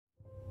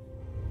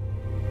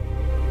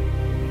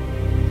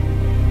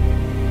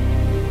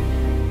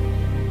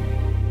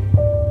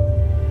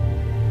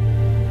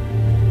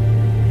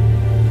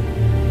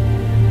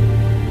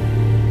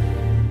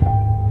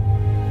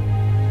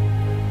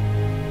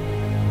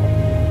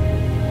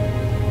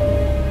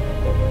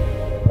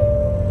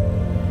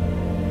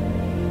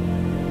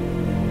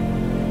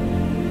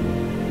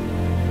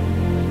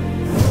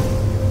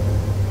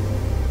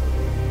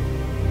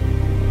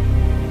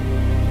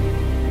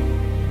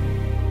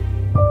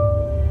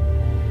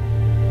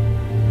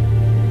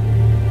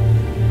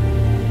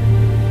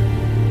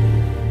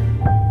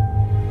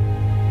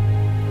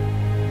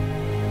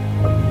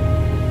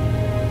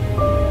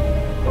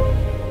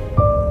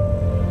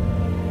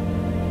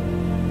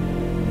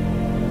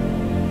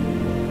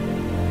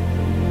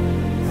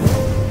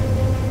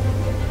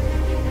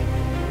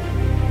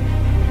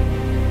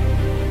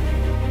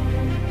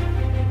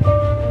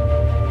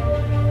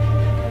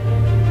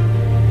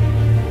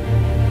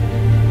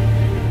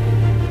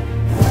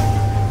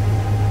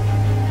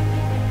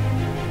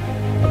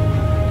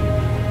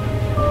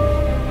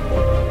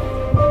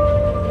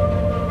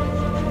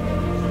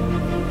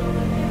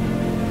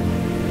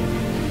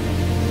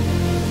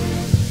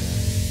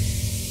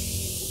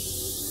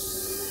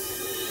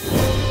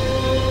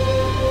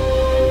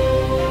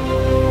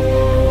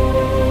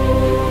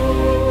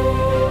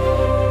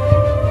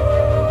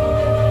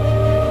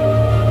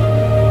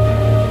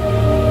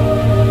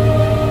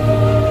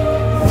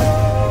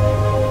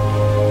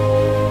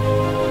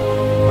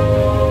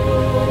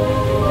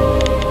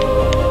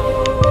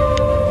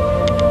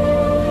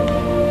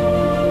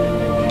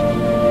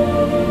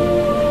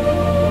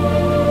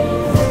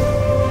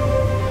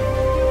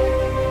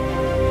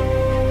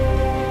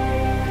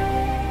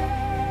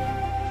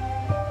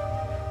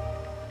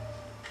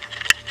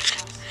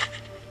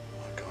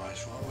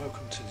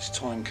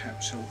time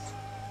capsule.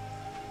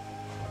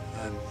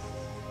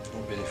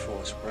 Not really for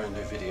it's a brand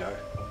new video.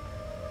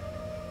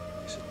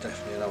 It's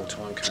definitely an old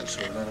time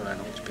capsule. I don't know how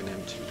long it's been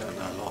empty. We don't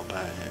know a lot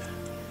about it.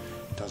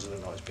 It doesn't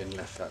look like it's been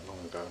left that long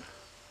ago.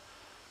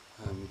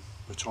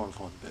 We'll try and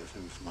find a bit of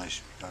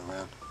information. Go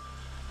around.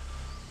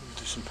 We'll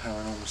do some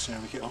paranormal, see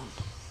how we get on.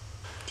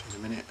 See you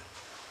in a minute.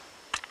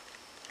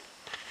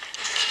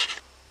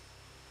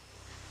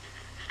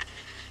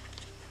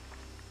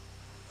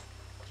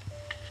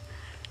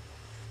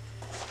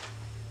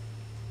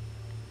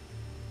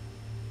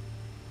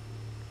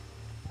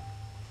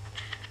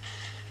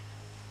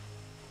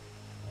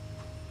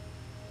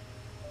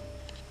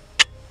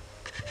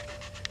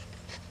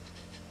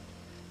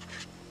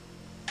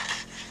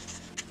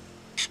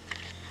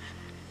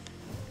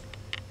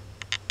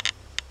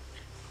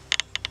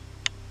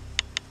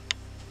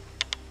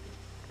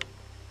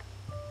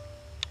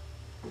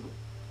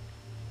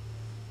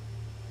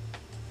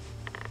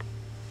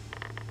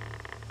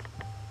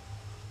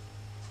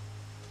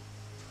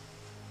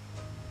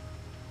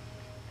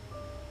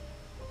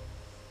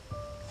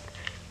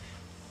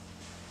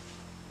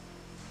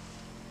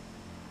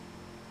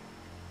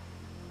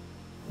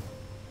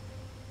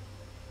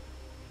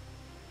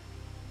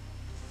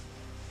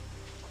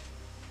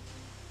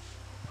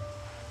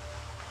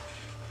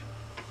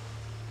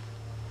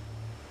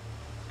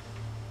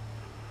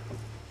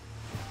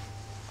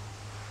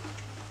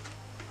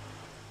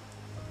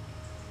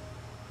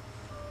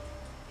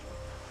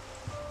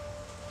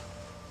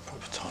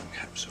 Time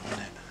capsule, isn't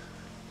it?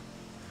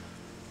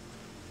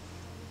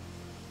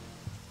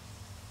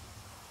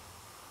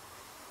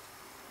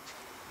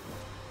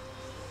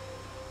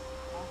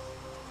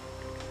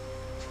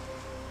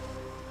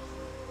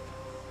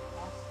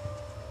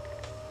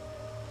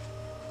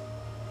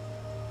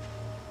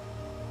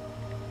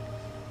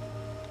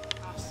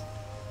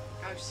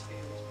 Ghost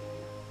theories.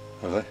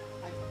 Are they?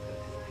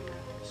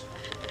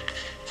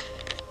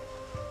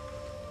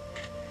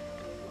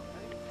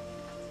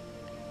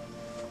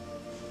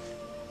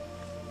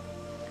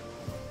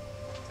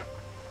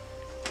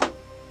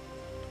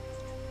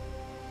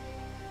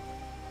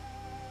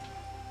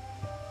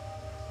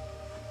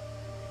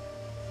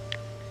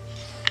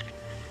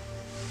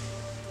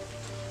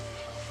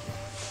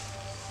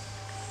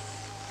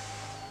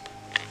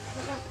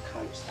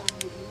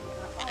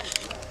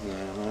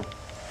 No,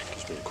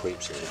 just a bit of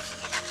creeps in here.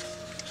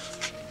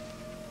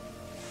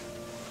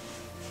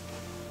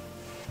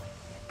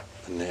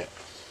 Annette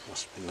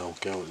must have been an old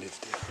girl that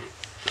lived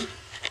here.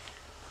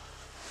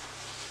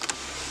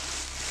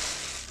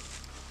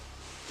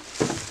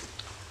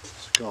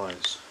 So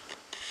guys,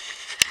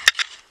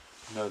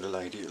 you know the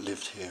lady that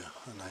lived here,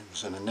 her name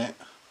was Annette.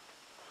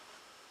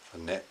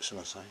 Annette, shall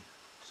I say.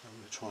 So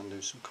we'll try and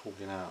do some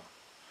calling out.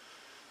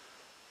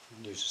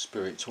 And use a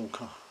spirit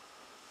talker.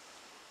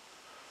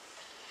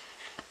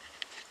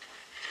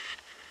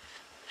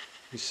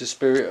 It's the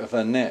spirit of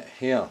Annette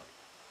here.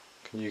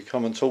 Can you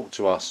come and talk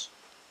to us?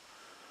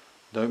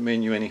 Don't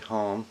mean you any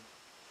harm.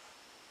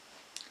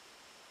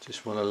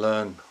 Just want to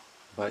learn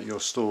about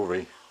your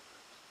story.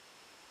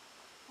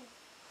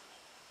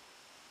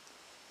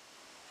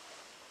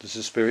 Does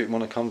the spirit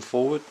want to come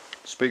forward?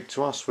 Speak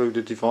to us through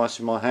the device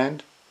in my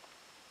hand?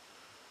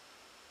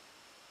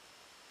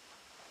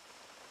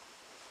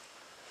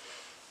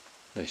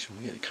 Listen,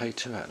 we get the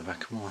K2 out of the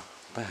back of my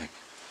bag.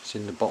 It's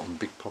in the bottom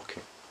big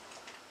pocket.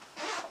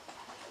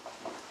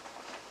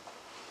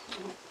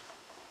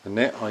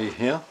 Annette, are you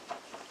here?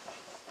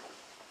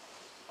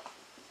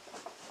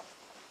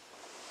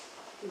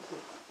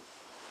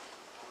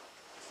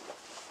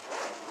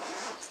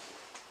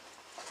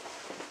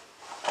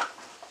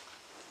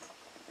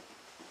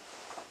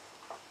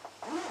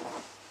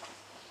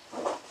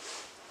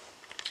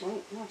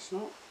 Oh, no it's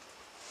not.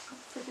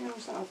 Everything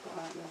else that I've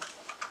got out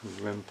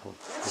there. Wimple.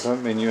 I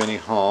don't mean you any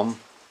harm.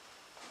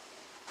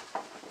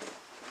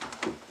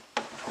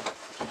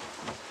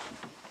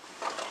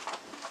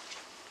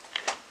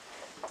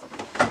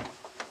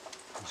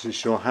 This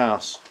is your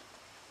house.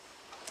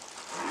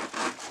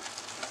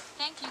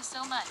 Thank you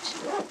so much.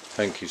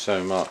 Thank you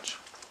so much.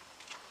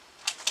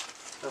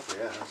 Lovely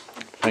house.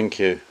 Thank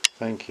you.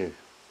 Thank you.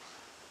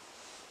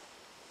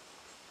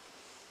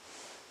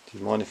 Do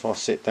you mind if I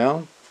sit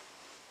down?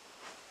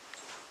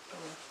 Oh,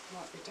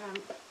 might be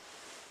damp.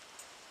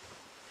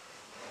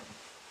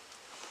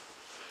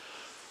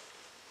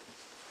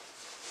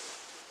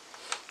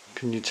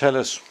 Can you tell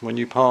us when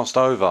you passed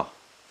over?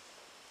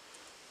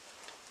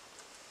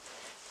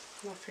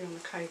 Nothing on the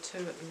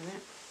K2 at the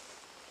minute.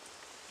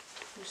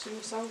 You've seen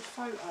this old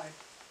photo?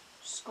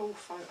 School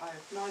photo,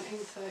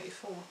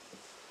 1934.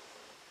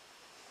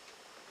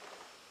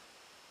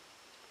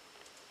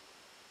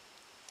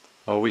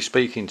 Are we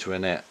speaking to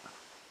Annette?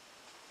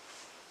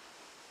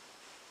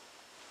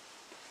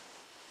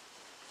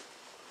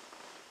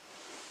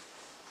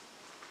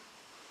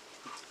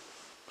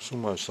 It's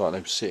almost like they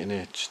were sitting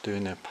there just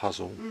doing their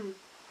puzzle.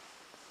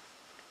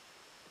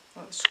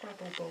 Like the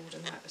Scrabble board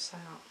and that is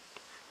out.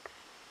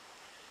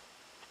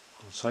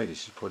 I'd say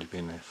this has probably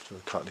been there for a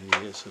couple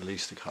of years, at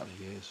least a couple of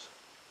years.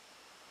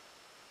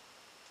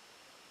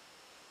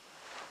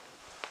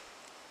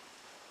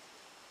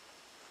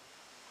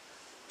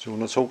 Do you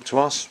want to talk to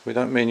us? We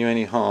don't mean you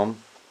any harm.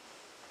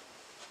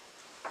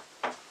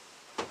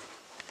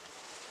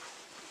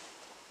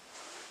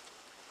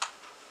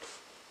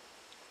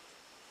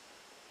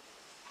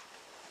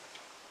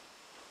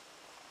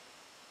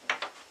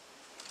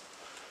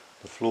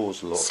 The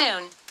floor's locked.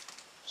 Soon.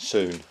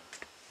 Soon.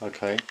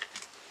 Okay.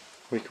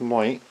 We can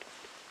wait.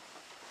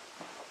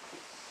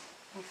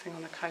 Nothing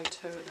on the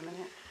K2 at the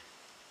minute.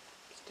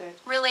 It's dead.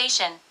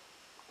 Relation.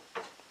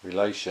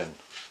 Relation.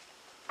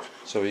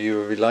 So are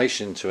you a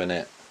relation to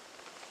Annette?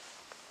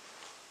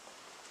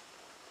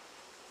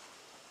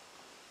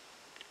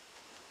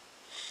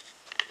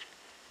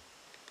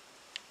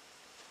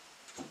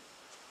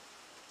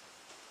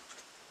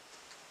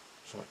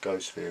 It's like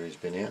Ghost Theory's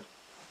been here.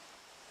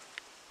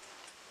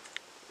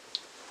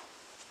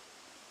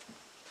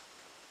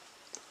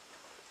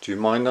 Do you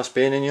mind us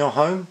being in your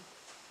home?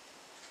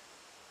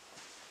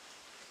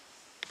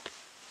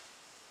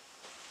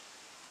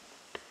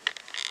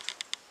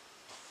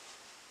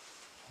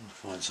 I'll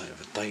find something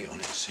with a date on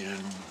it, see how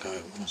long ago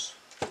it was.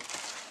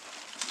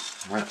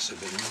 Rats have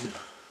been in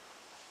there.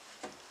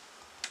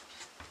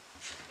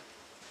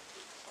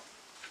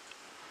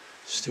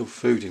 Still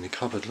food in the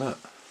cupboard, look.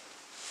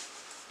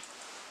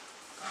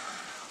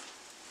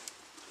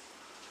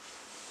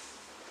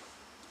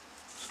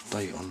 What's the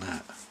date on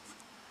that?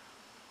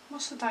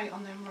 What's the date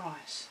on them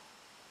rice?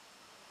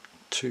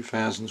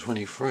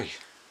 2023.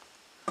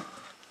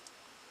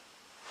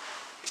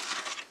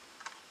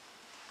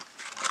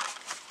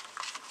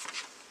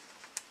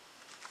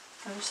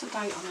 What's the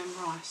date on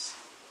them rice?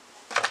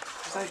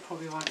 Because they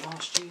probably won't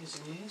last years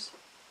and years.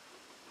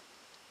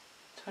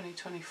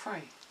 2023.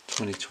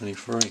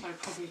 2023. So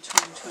probably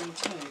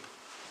 2022.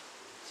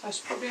 So it's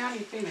probably only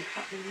been a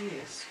couple of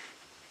years.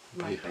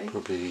 Maybe. Yeah,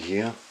 probably a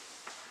year.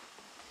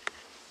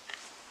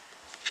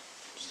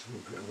 Still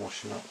a bit of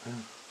washing up there.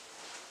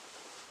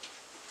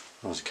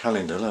 Oh, there's a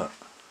calendar, look.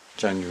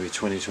 January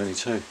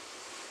 2022.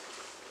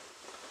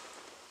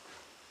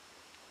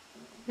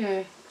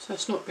 Yeah, so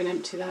it's not been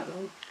empty that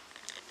long.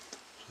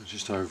 So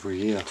just over a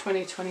year.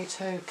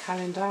 2022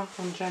 calendar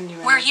on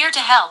January. We're here to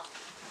help.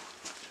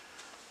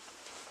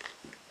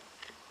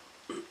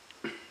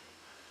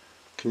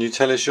 Can you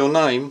tell us your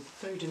name?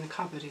 Food in the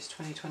cupboard is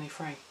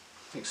 2023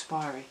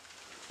 expiry.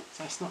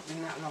 So it's not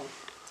been that long.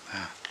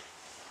 Ah.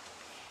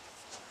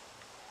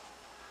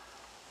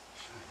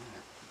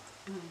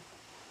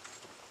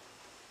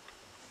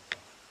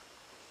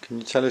 Can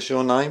you tell us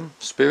your name,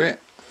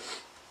 Spirit?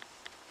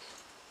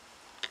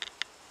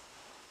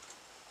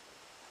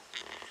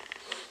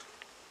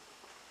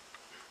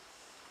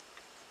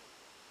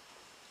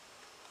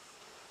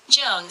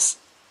 Jones.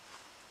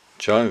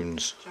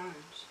 Jones.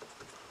 Jones.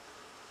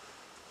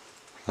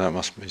 That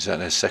must be, is that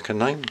their second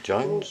name?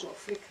 Jones? Oh, got a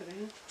flicker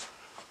there.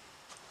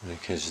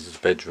 Because it's the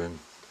bedroom.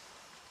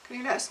 Can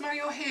you let us know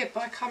you're here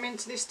by coming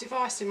to this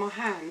device in my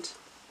hand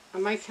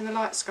and making the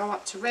lights go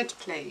up to red,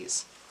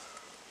 please?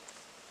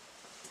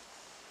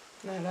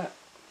 No, look,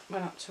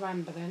 went up to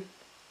amber then.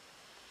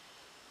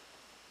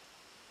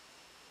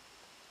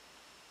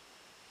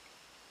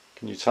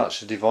 Can you touch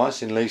the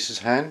device in Lisa's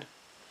hand?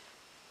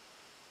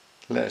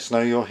 Let us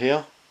know you're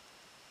here.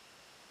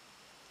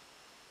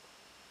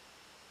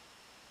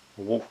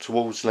 Walk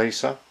towards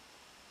Lisa.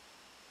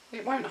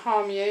 It won't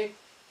harm you.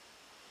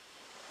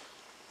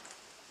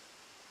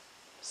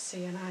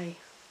 C and A.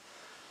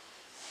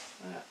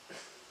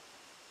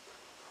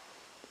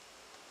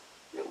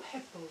 Little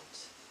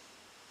headboards.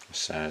 It's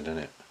sad, isn't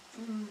it?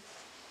 Mm.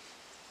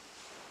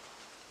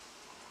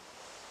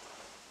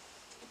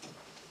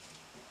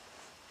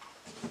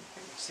 I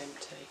think it's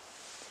empty.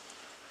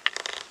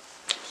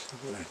 Let's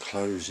look at their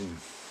closing.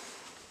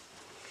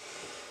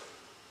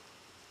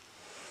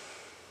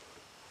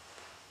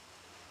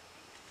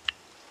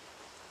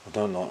 I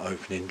don't like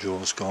opening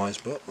drawers, guys,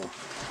 but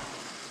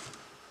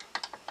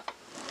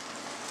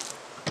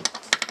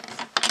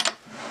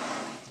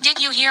Did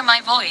you hear my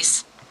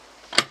voice?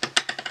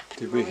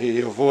 did we hear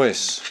your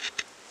voice?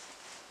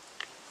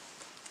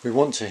 We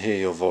want to hear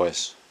your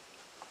voice.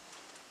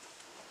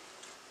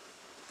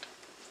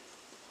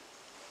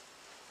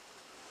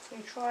 Can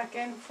you try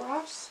again for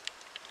us?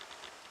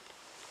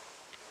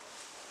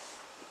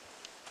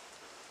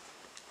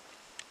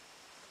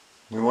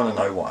 We want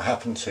to know what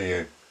happened to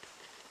you.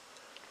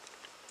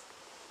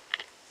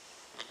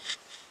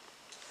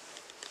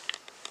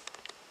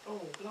 Oh,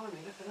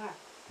 blimey, look at that.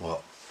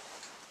 What?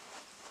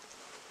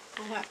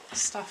 All that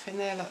stuff in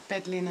there, like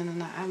bed linen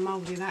and that, how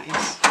mouldy that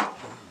is.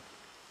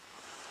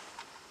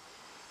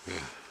 Yeah.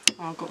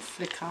 Oh, I've got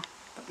flicker,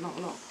 but not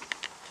a lot.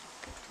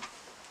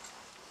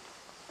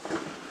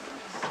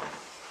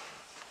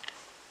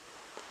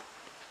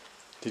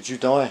 Did you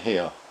die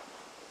here?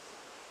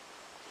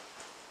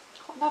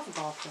 I've got another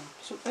bathroom.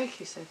 That's what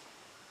Beaky said.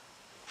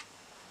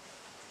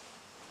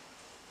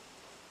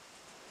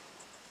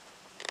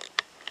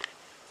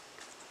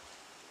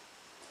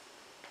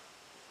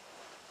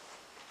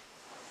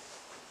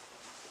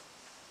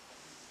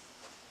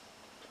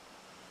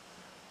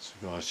 So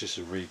guys, just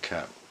a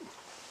recap.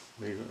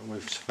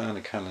 We've found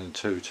a calendar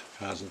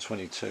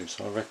 2022,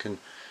 so I reckon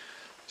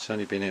it's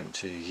only been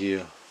empty a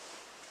year.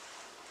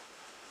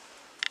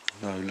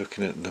 No,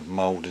 looking at the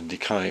mould and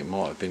decay, it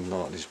might have been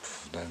like this.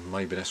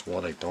 Maybe that's why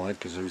they died,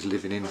 because they was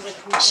living in.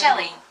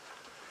 Shelley.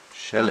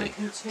 Shelley.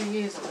 2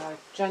 years ago,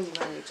 January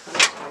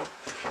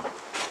 22.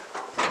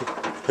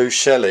 Who's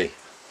Shelley?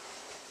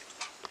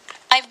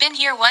 I've been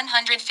here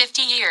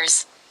 150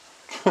 years.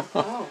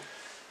 Oh.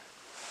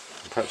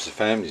 Perhaps the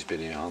family's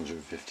been here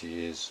 150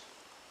 years.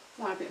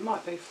 No, but it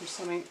might be from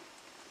something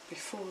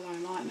before though,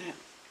 mightn't it?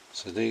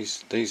 So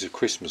these are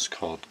Christmas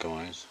card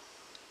guys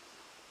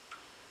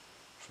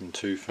from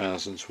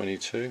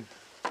 2022.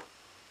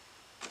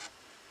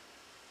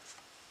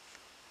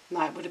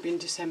 No, it would have been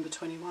December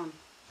 21.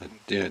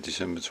 Yeah,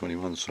 December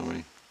 21,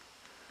 sorry.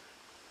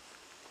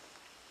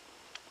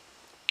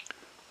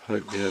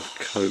 Hope you have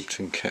coped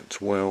and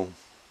kept well.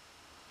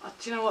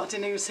 Do you know what? I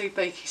didn't even see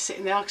Beaky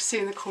sitting there. I could see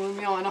in the corner of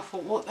my eye and I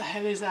thought, what the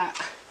hell is that?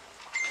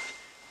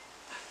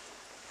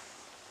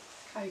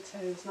 K2,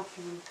 there's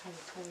nothing in the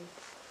K2.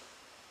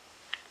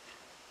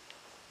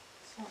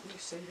 It's like you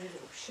see their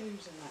little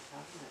shoes and that,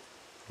 isn't it?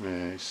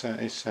 Yeah, it's sad.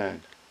 It's sad.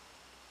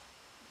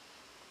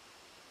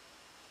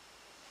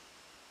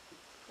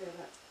 Yeah,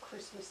 that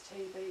Christmas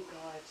TV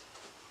guide.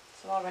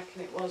 So I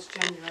reckon it was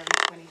January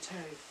 22.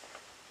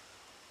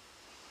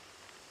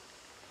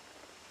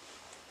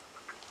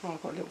 Oh,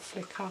 I've got a little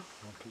flicker. I'll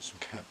put some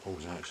cat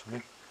balls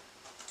actually.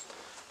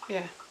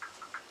 Yeah.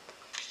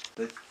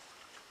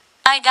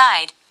 I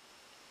died.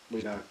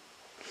 We know.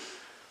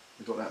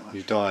 We got that much.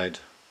 You died.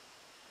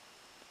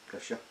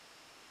 Bless you.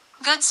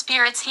 Good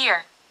spirits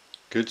here.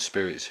 Good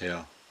spirits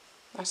here.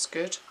 That's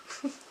good.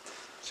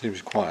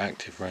 Seems quite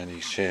active around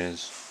these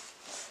chairs.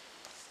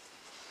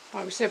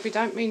 Like we said, we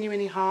don't mean you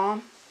any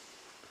harm.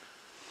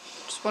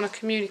 Just want to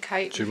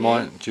communicate Do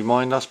with you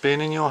mind us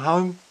being in your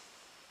home?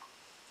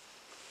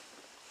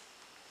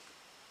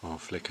 Oh,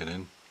 flicker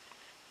then.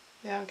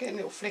 Yeah, I'm getting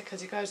little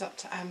flickers. It goes up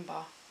to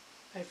amber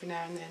every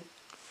now and then.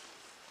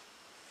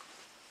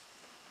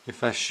 If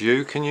that's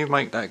you, can you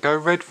make that go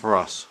red for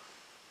us?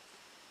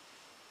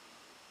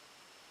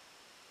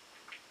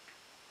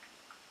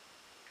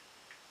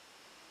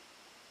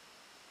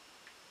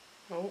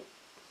 Oh,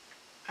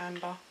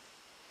 amber.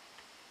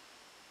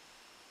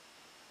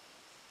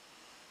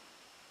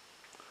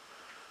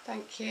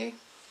 Thank you.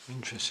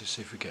 Interested to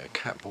see if we get a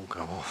cat ball go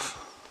off.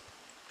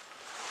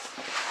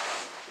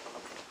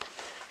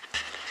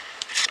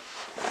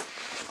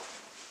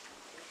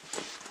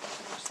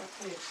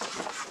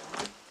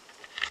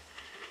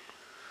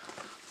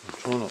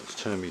 Try not to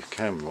turn my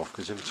camera off,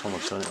 because every time I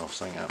turn it off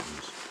something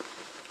happens.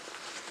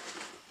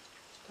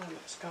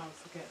 Let's go and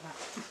forget that.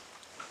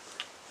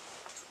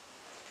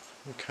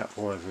 A cat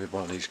ball over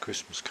one of these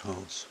Christmas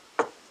cards.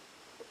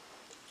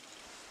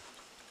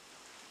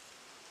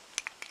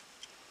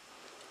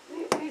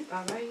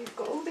 Barry, you've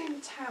got all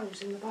them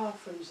towels in the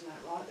bathrooms and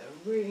that, right, that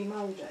are really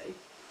mouldy.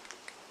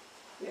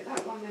 Yeah,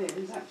 that one there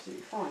is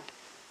absolutely fine.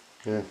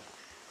 Yeah.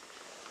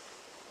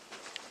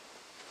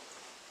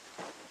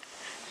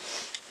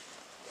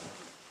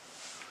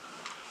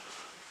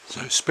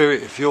 So,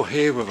 Spirit, if you're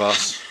here with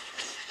us,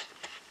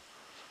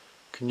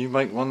 can you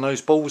make one of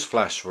those balls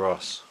flash for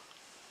us?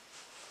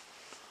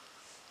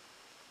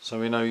 So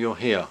we know you're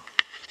here.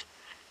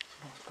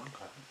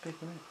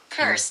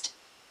 Cursed.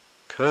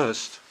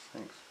 Cursed?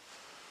 Thanks.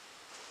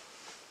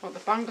 What, the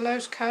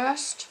bungalow's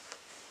cursed?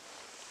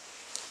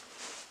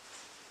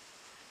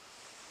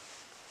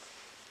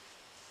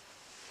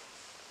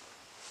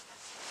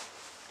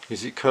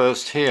 Is it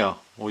cursed here,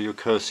 or you're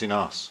cursing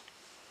us?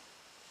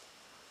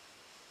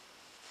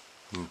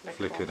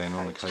 Flicker then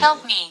on the case.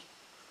 Help me.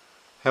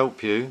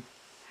 Help you?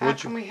 How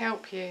can we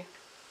help you?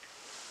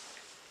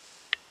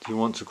 Do you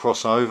want to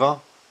cross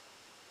over?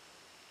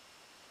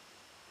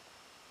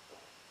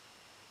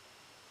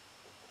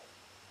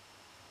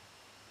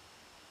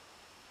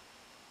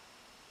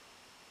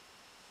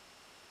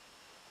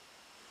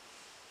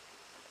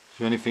 Is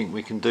there anything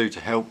we can do to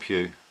help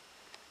you?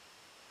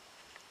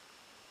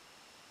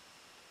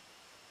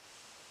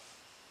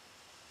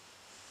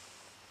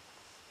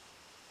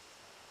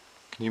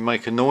 Can you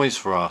make a noise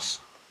for us?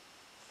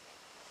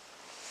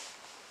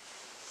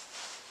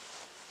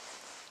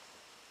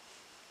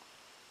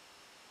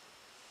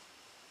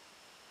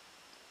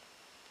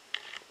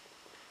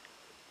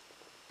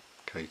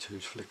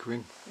 K2's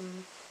flickering.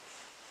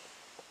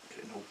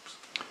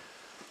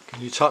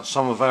 Can you touch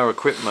some of our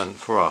equipment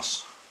for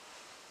us?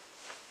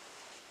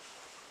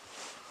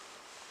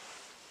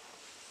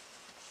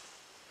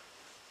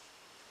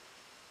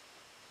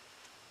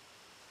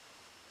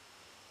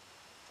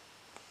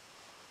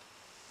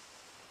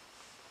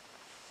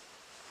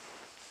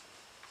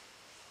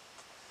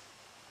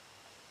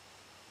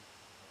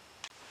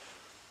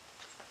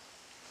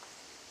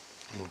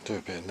 We'll do a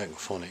bit of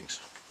necrophonics.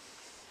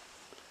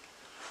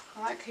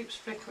 Oh, that keeps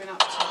flickering up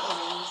to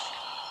orange.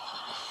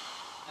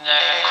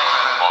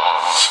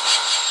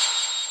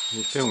 Are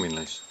you filming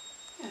this?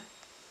 Yeah.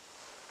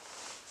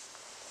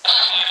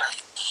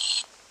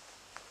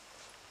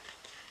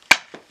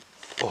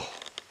 Oh.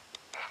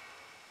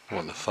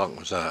 What the fuck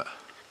was that?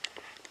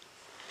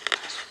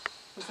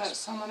 Was that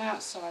someone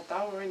outside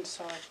though, or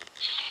inside?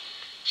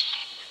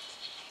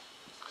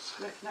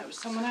 I reckon that was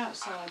someone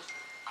outside.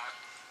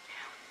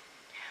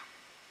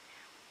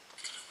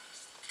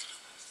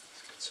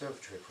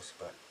 Conservatory across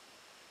the back.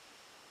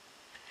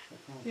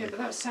 Yeah, but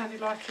that sounded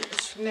like it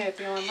was from there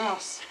behind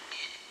us.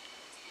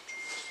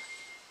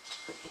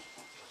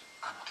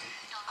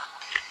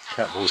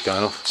 Cat ball's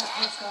going off. That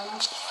was going on.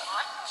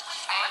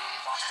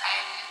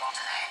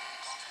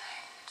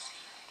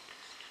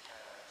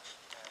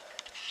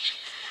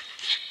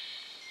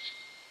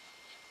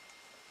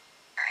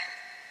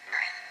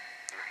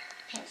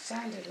 That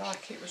sounded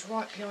like it was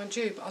right behind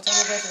you, but I don't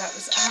know whether that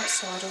was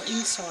outside or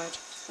inside.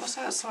 What's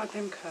outside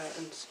them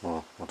curtains?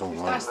 Well, I don't If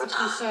know. that's the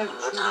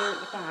conservatory there at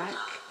the back.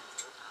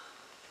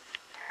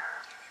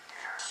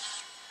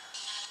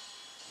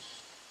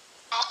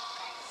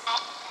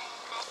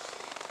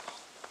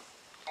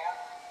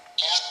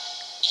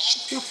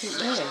 There's nothing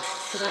there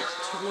for that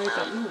to have made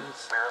that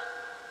noise.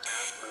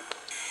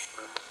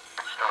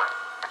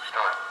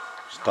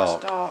 It's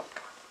dark. It's dark.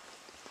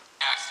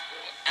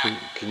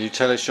 Can you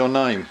tell us your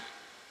name,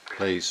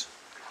 please?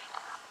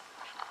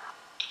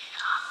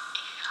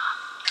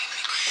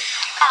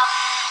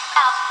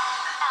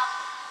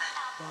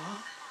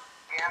 What?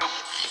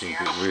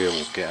 Keep it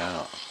real, get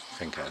out. I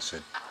think that's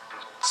it.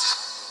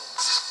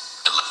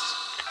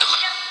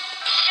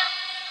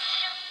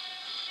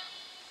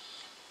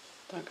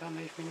 Don't go and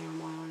leave me near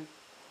my own.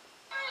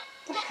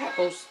 That cat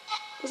ball's...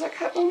 Was that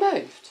cat ball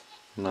moved?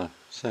 No,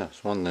 it's there.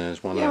 There's one there,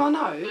 there's one Yeah, there. I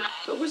know.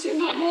 But was it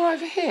not more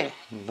over here?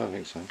 I don't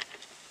think so.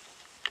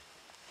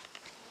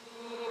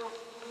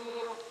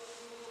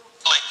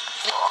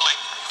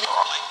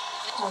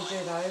 Oh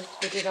dear though,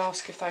 we did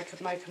ask if they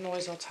could make a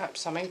noise or tap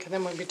something, and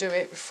then when we do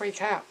it, we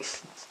freak out.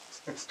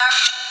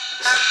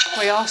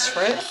 We asked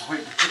for it,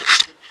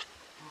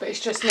 but it's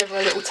just never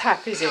a little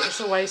tap, is it?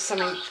 It's always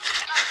something.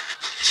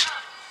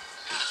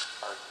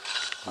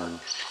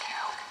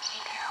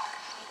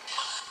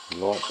 The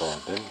light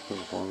died then,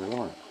 couldn't find the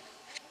light.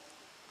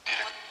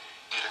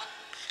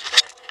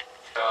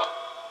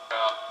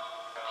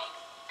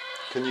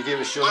 Can you give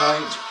us your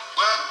name?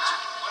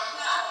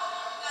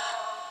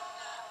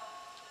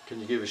 Can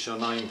you give us your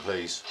name,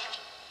 please?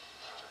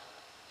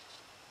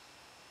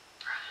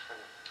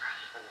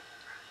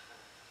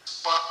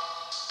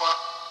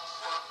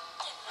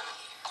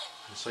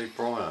 Say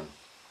Brian.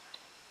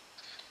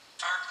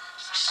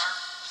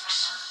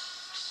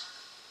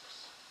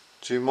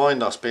 Do you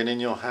mind us being in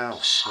your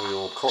house or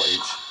your cottage?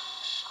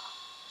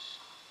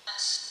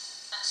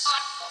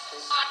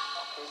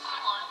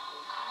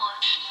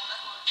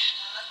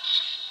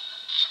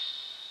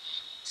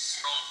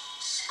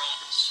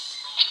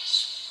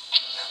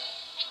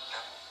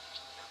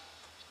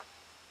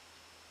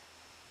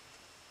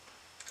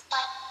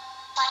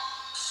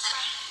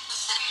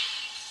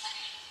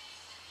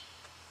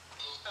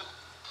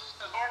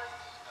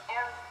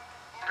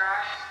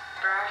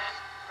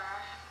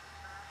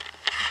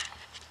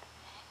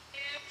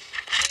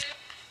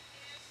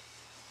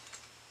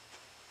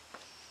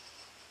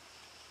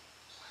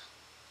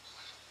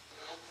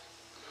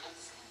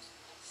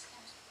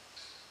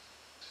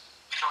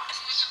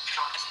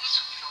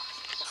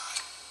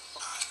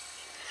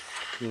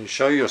 Can you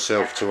show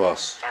yourself to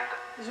us?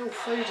 There's all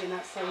food in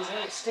that freezer.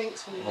 It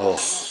stinks when you Oh. open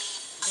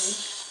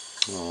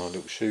that. Oh,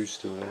 little shoes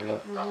still there,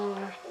 look.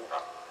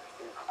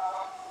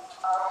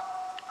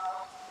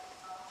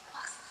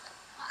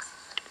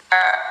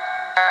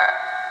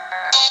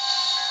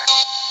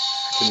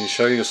 Can you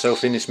show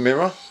yourself in this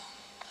mirror?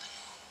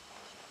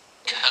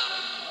 The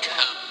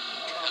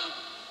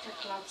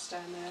gloves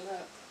down there,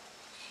 look.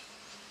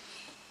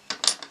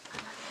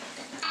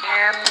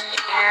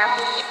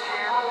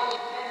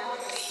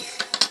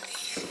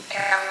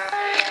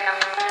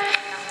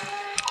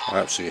 I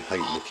absolutely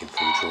hate looking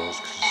through drawers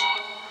because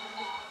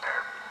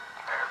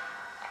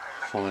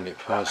I find it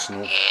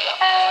personal.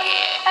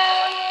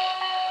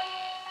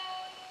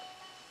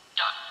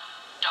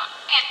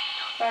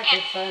 Bag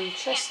of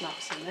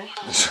chestnuts in there.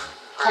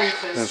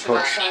 Conkers, That's should I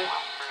what- say.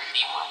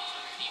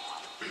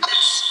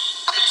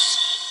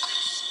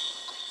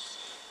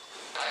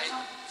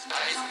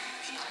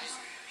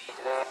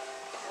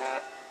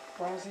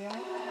 Brazier.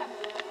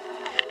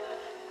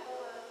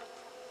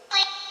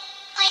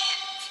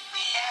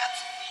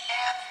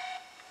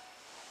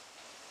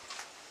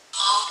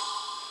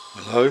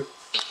 Hello?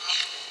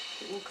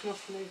 Keep walking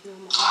off and leave me on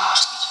my own.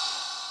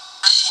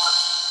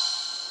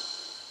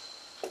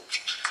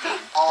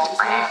 That was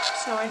me.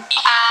 Sorry.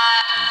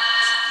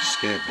 You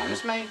scared That me.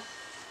 was me.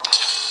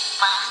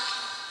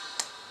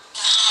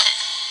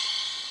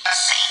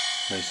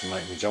 Needs to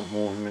make me jump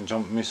more than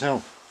jumping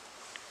myself.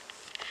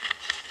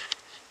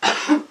 It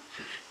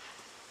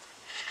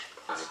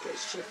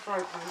gets to your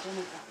throat then, doesn't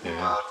it? That one?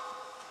 Yeah.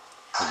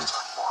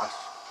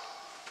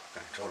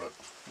 Toilet.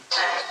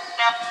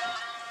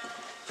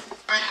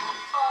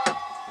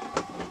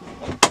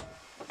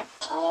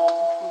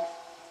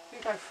 You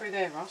go through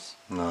there, Ross.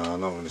 No,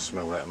 I'm not going to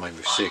smell that, it make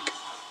me sick.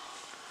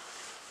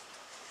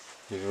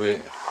 You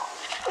really...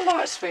 The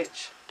light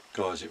switch.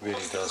 Guys, it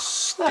really does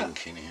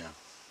stink in here.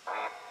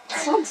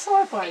 It's on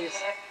sideways.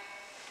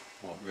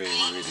 What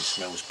really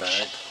smells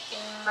bad.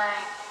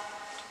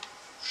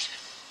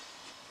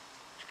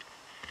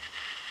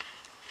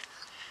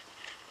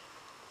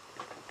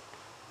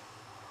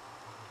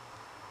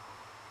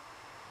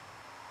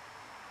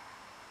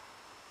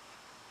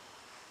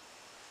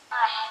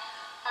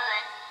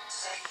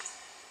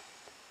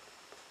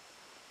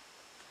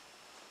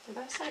 Did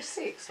they say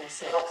 6 or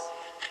 6?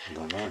 I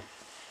don't know.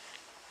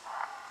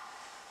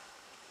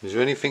 Is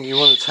there anything you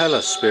want to tell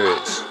us,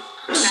 spirits?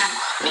 Is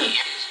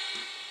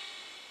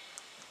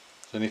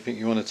there anything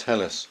you want to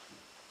tell us?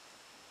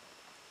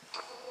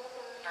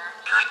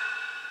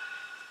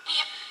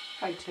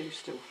 K2's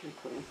still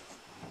flickering.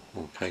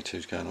 Well,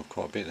 K2's going off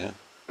quite a bit there.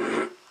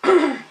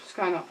 It's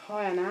going up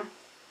higher now.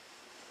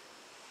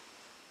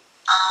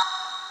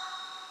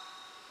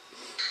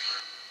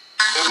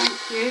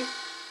 Thank you.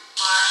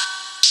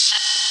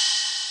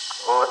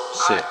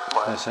 Sit.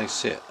 I say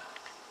sit.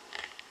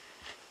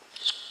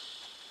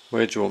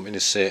 Where do you want me to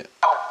sit?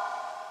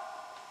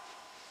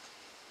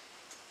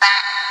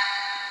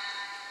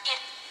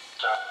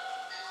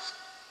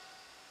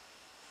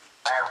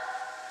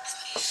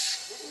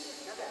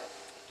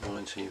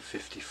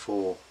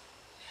 $1954.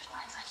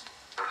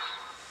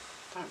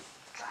 Don't.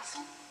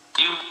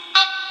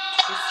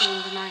 Just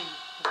seeing the name.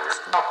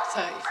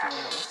 34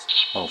 hours.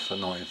 Oh, for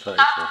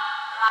 1934.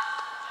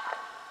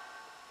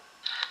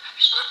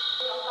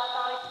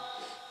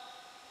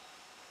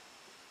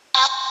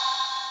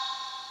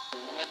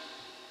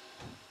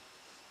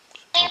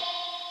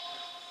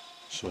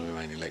 So there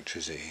ain't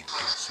electricity.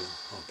 So I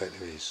bet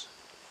there is.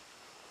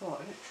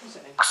 What,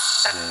 electricity?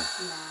 Yeah.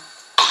 No.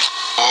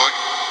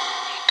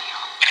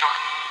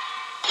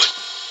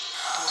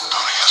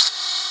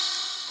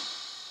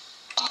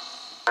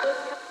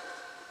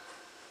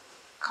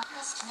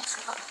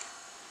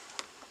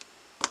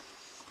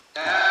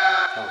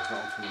 Oh, it's not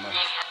on from the main.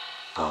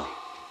 Oh.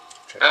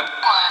 Check.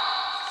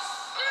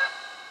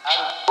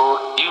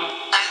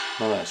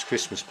 Oh, that's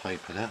Christmas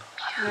paper now.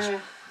 Yeah.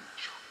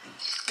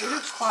 It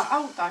looks quite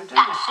old though, doesn't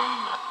it?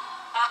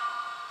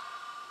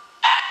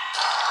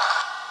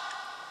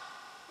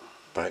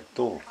 Back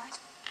door.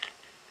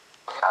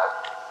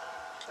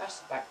 That's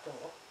the back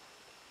door.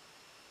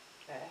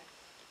 There.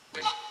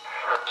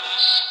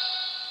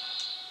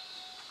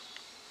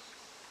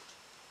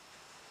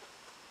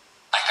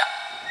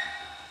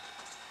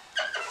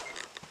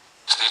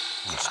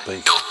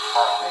 Speak.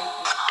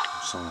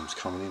 Someone's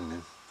coming in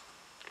then.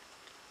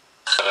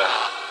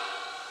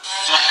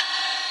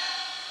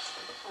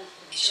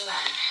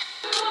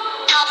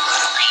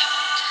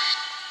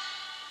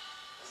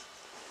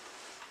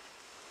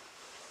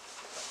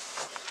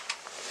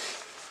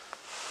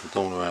 The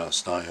dawn are out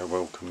stay, I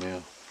welcome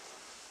you.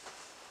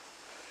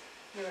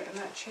 You reckon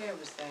that chair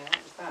was there?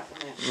 That was that,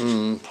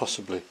 wasn't it?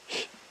 Possibly.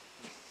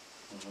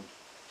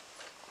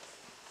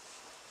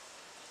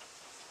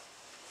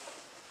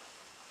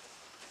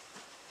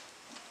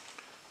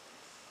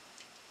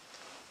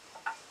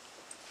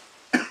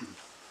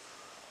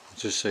 I'll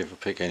just see if I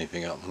pick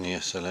anything up on the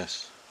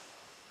SLS.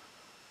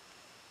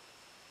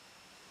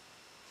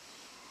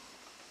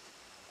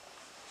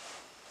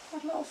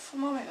 Had a lot of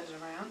thermometers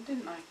around,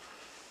 didn't they?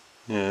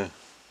 Yeah.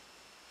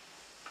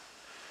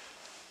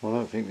 Well, I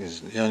don't think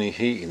there's the only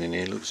heating in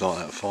here looks like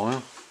that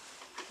fire. The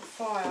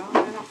fire,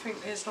 and I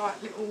think there's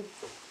like little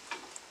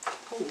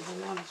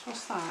portable ones.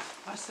 What's that?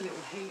 That's a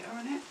little heater,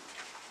 isn't it?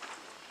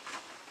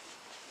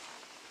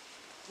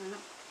 Yeah.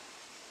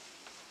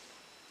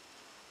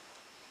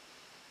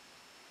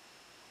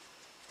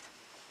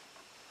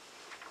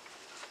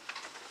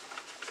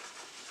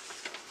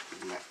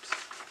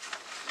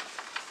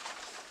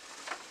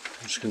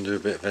 I'm just going to do a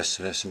bit of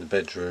SLS in the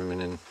bedroom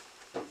and then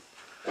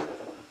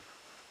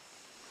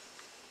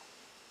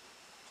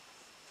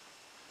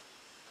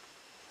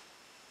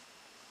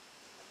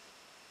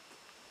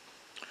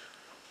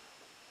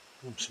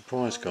I'm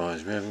surprised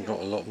guys, we haven't got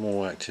a lot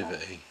more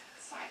activity.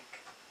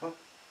 What?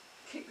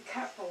 Kicked the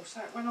cat ball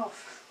so it went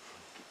off.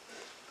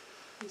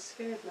 He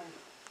scared me.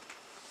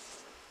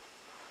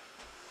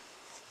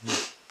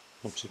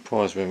 I'm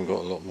surprised we haven't got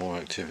a lot more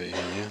activity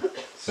in here.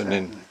 But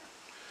then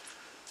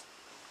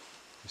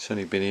it's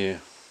only been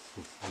here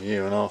a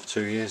year and a half,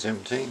 2 years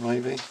empty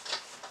maybe.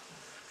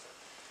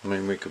 I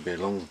mean we could be a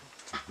long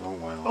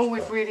way off. All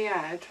we've really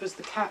had was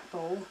the cat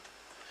ball,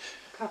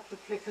 a couple of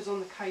flickers on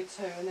the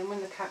K2, and then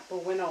when the cat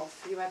ball went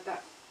off you had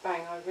that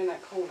bang over in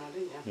that corner,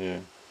 didn't you? Yeah.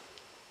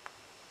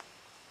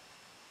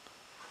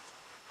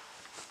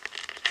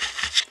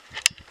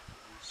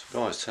 So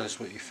guys, tell us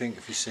what you think.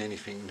 If you see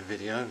anything in the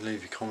video,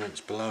 leave your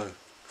comments below.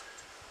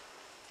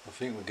 I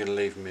think we're going to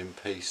leave them in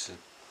peace.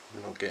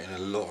 We're not getting a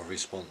lot of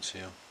response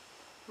here.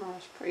 Well,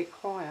 it's pretty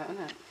quiet,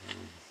 isn't it?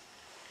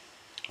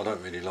 I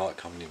don't really like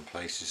coming in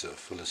places that are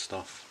full of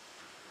stuff.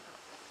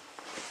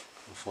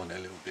 I find it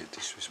a little bit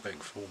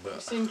disrespectful, but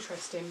It's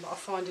interesting, but I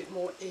find it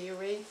more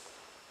eerie.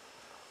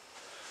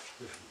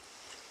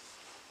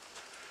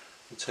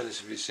 tell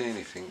us if you see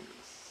anything.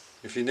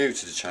 If you're new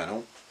to the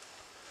channel,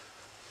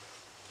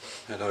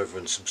 head over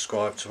and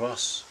subscribe to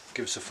us.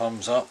 Give us a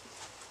thumbs up.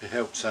 It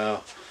helps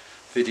our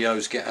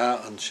videos get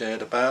out and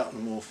shared about,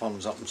 and the more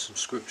thumbs up and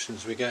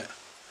subscriptions we get.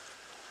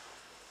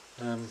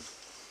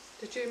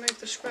 Did you move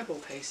the Scrabble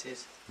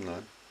pieces? No.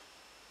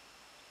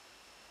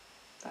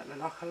 That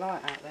looked like a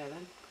light out there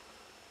then.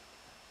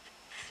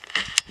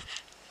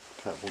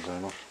 Cat ball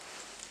going off.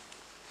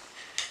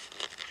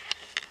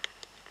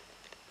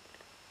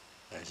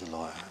 There's a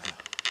light out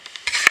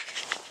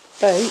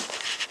there. Beep.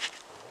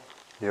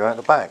 You're at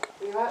the back.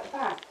 You're at the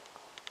back.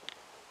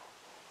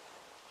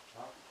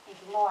 There's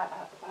a light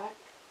at the back.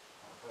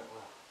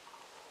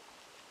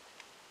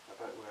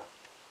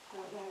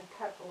 Right there,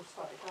 cat ball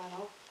started going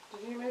off.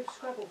 Did you move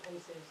Scrabble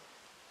pieces?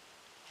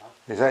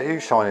 Is that you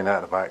shining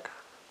out the back?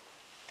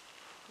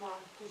 No.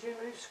 Did you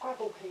move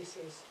Scrabble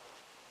pieces?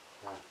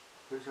 No.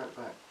 Who's that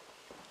back?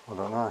 I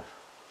don't know.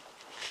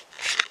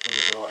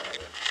 There's a light out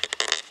there.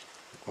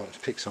 Right, let's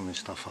pick some of this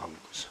stuff up.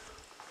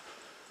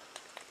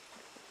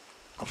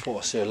 I thought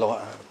I see a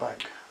light out the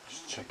back.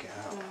 Just check it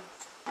out. No.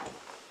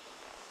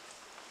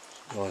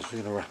 Guys,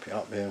 we're going to wrap it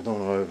up here. I don't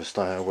want to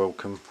overstay our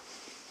welcome.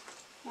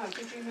 No,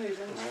 did you move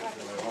any Scrabble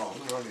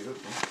pieces? They're only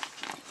looking.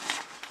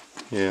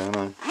 Yeah, I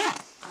know. Did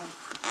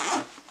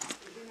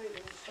you move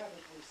any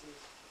Scrabble pieces?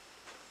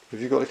 Have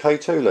you got the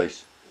K2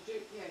 lease? Did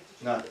you, yeah, did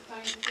you No. put the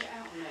thing to get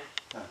out on there?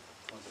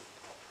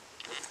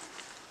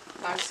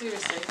 No. No,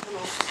 seriously, come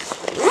on.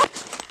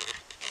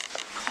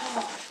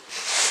 God.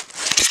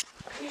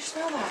 Can you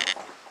smell that?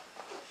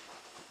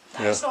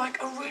 That's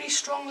like a really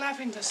strong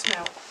lavender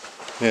smell.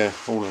 Yeah,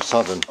 all of a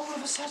sudden. All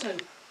of a sudden.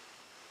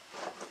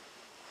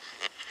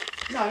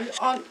 No,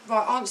 right,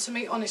 answer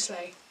me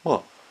honestly.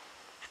 What?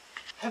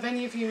 Have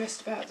any of you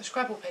messed about the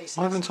Scrabble pieces?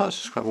 I haven't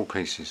touched the Scrabble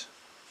pieces.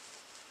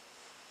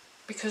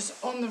 Because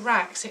on the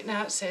racks it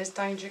says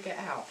danger, get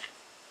out.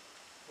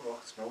 Well, I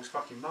can smell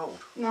fucking mould.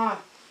 No.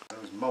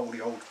 Those mouldy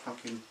old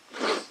fucking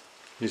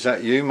Is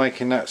that you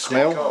making that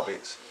smell?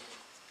 carpets.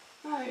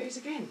 No, it is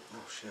again. Oh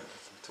shit,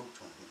 there's a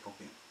torch on in the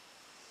pocket.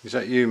 Is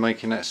that you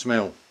making that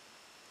smell?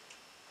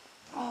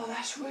 Oh,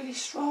 that's really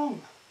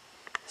strong.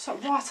 It's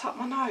like right up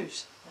my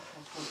nose.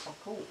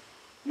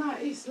 No,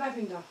 it is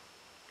lavender.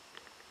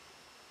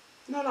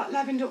 No, like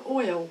lavender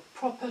oil,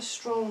 proper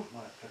strong.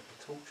 Might have left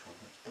the torch on,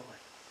 let's die.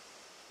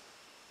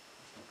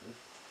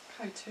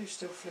 That's not good. K2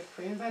 still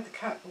flickering. I've had the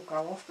cat will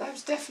go off. That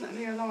was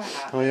definitely a light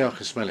out. Oh yeah, I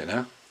can smell it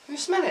now. Can you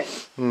smell it?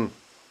 Hmm.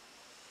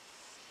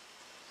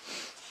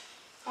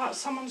 Like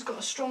someone's got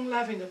a strong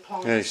lavender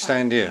plant. Yeah,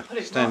 stand here. Put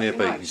it Stand here, right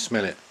Pete. below. You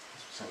smell it.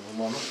 Something on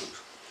my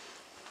nostrils.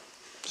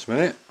 Smell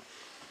it?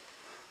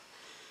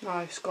 No,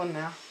 it's gone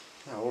now.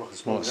 No, all I can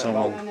smell What, is that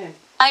someone- mould. Down there.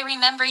 I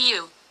remember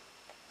you.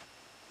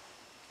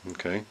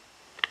 Okay.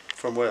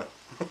 From where?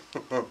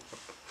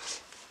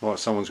 Right,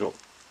 someone's got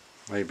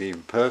maybe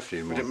even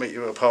perfume We on. didn't meet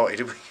you at a party,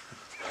 did we?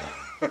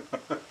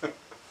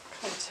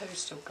 K2's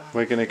still going.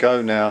 We're going to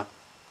go now.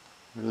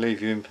 We'll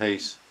leave you in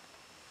peace.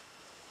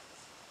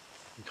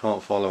 You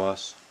can't follow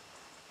us.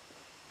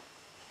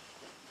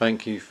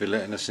 Thank you for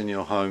letting us in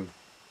your home.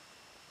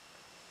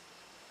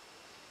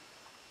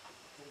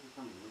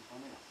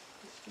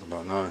 I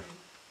don't know.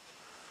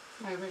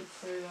 No, we went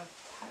through the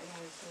patio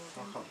I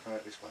door. can't go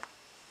out this way.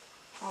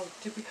 Oh,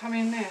 did we come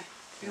in there?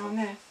 Behind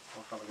there? I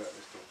can't go out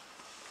this door.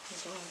 The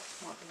door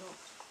might be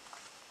locked.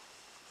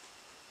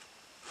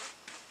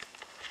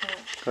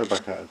 Go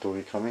back out the door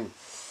you come in. Which I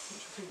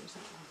think was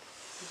that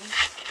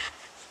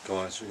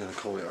one. Guys, we're going to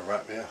call it a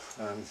wrap here.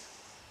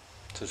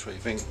 Tell us what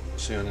you think.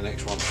 See you on the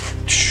next one.